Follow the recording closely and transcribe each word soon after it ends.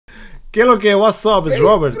Okay, what's up? It's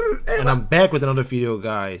Robert, and I'm back with another video,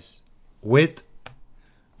 guys. With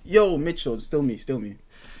Yo, Mitchell, still me.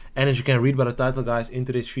 And as you can read by the title, guys, in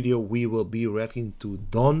today's video we will be reacting to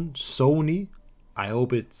Xhoni. I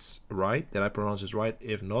hope it's right, that I pronounce this right.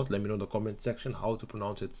 If not, let me know in the comment section how to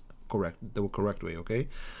pronounce it the correct way, okay?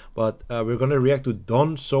 But we're gonna react to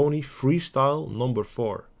Xhoni Freestyle number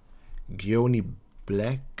 4. Gjoni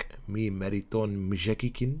Black, me Meriton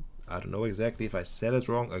Mjekiqin. I don't know exactly if I said it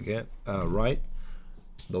wrong again, right.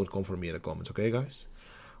 Don't come for me in the comments, okay, guys?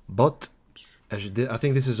 But as you did, I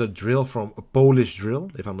think this is a drill from a Polish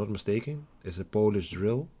drill, if I'm not mistaken. It's a Polish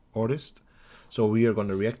drill artist. So we are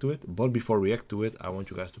gonna react to it. But before we react to it, I want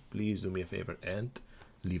you guys to please do me a favor and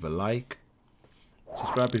leave a like,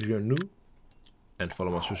 subscribe if you're new, and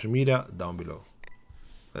follow my social media down below.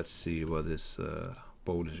 Let's see what this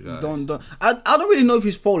Polish guy. I don't really know if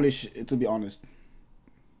he's Polish, to be honest.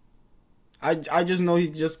 I just know he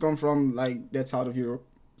just come from like that side of Europe,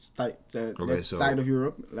 side of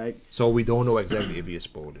Europe, like. So we don't know exactly if he is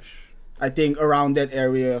Polish. I think around that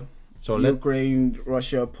area. So Ukraine,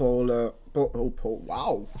 Russia, Poland.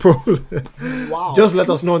 Wow. Wow. Just let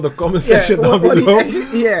us know in the comment section down below.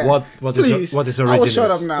 What is original. I will shut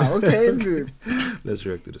up now. Okay, it's good. Let's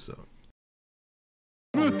react to the song.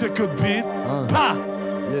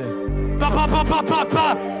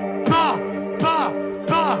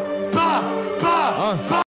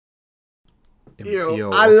 Yo,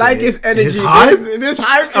 I like his energy. His hype? This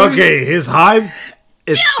hype. Okay, his hype.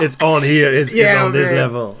 It's on here. It's on this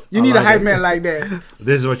level. You need a hype man like that.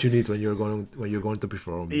 This is what you need when you're going to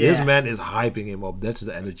perform. Yeah. This man is hyping him up. That's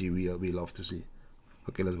the energy we love to see.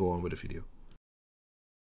 Okay, let's go on with the video.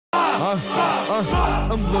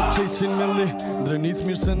 I'm block chasing Millie. There needs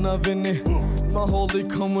me send a Vinny. My holy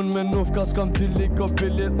common men of gas come till lick up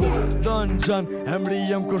billet. Dungeon, Emry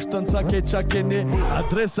am Kostanza Kechakene.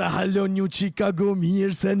 Adresa Hello New Chicago,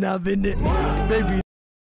 mir send a Vinny. Baby.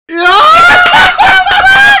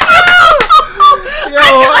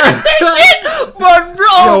 But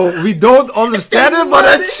bro, yo, we don't understand it, but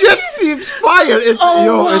that shit seems fire. It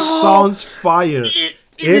sounds fire.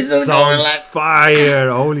 It sounds fire.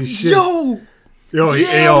 Holy shit. Wait.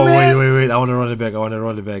 I want to run it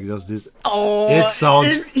back. Just this. It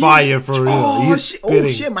sounds fire for real. Oh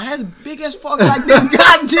shit, my head's big as fuck like that.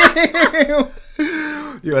 Goddamn.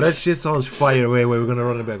 Yo, that shit sounds fire. Wait, we're gonna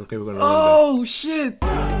run it back. Okay, we're gonna run it back. Oh shit.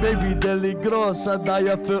 Baby deli grossa, dai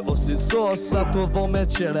a fe osi sosa. Tu vome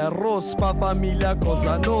c'era rospa, famiglia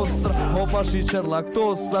cosa nostra. Hopa și cer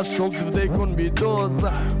lactosa, șoc de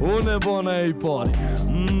convidosa. Une bună e pori.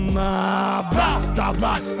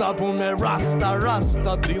 Basta, pune rasta.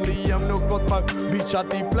 Trillium nu cot pa,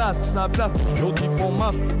 biciati plasa. Eu tipo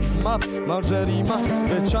maf, margerima.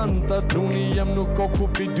 Decanta, trunium nu cocu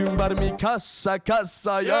pidumbar mi casa.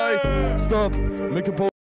 Stop, make a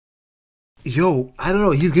Yo, I don't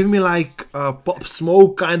know. He's giving me like Pop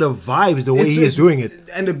Smoke kind of vibes. The way he is doing it,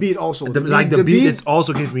 and the beat also. The beat it's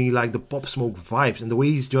also giving me like the Pop Smoke vibes, and the way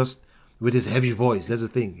he's just with his heavy voice. That's the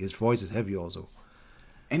thing. His voice is heavy also.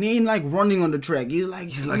 And he ain't like running on the track. He's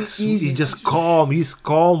just calm. He's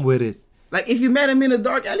calm with it. Like if you met him in a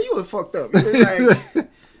dark alley, you would fucked up. Like,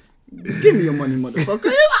 give me your money,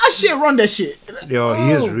 motherfucker. Run that shit. Yo,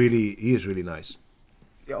 he is really nice.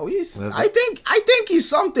 Yo, I think he's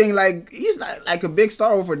something like he's like a big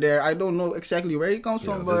star over there. I don't know exactly where he comes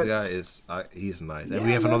from, but this guy is he's nice. And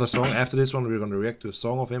we have another song after this one. We're gonna react to a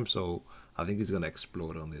song of him, so I think he's gonna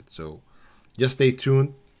explode on it. So just stay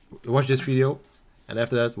tuned. Watch this video, and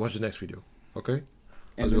after that, watch the next video. Okay?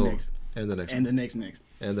 And the next. And the next. And the next.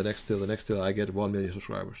 And the next till I get 1 million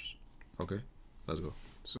subscribers. Okay? Let's go.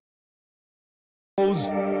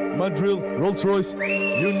 My drill, Rolls Royce,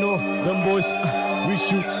 you know them boys. We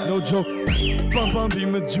shoot, no joke. Bam be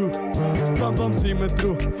me Jew. Bam see me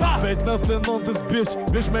through. Bet nothing on this bitch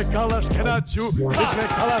me kalash cannot you. Bitch me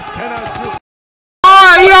kalash cannot you.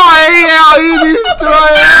 Oh yeah, he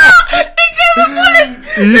destroyed.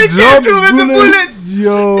 He came through with the bullets.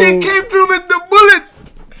 Yo, he came through with the bullets.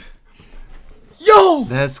 Yo,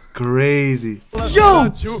 that's crazy.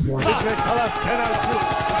 Yo.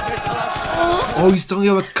 Oh, he's talking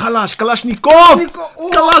about Kalashnikov!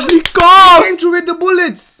 Kalashnikov! He came through with the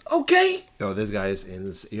bullets, okay? Yo, this guy is in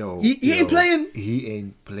this, yo. He ain't playing. He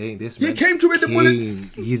ain't playing. This man. He came through with the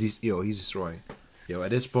bullets. He's destroying. Yo, at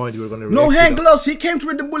this point, we're gonna no hand gloves. He came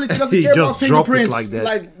through with the bullets. He doesn't care about fingerprints like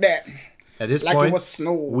that. At this like point, it was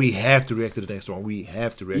snow. We have to react to the next one. We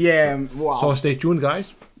have to react. Yeah, wow. So stay tuned,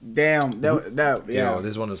 guys. Damn, yeah. Yo,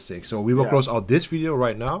 this one is sick. So we will close out this video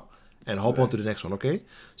right now and hop on to the next one, okay?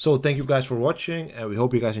 So thank you guys for watching, and we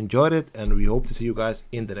hope you guys enjoyed it, and we hope to see you guys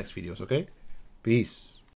in the next videos, okay? Peace.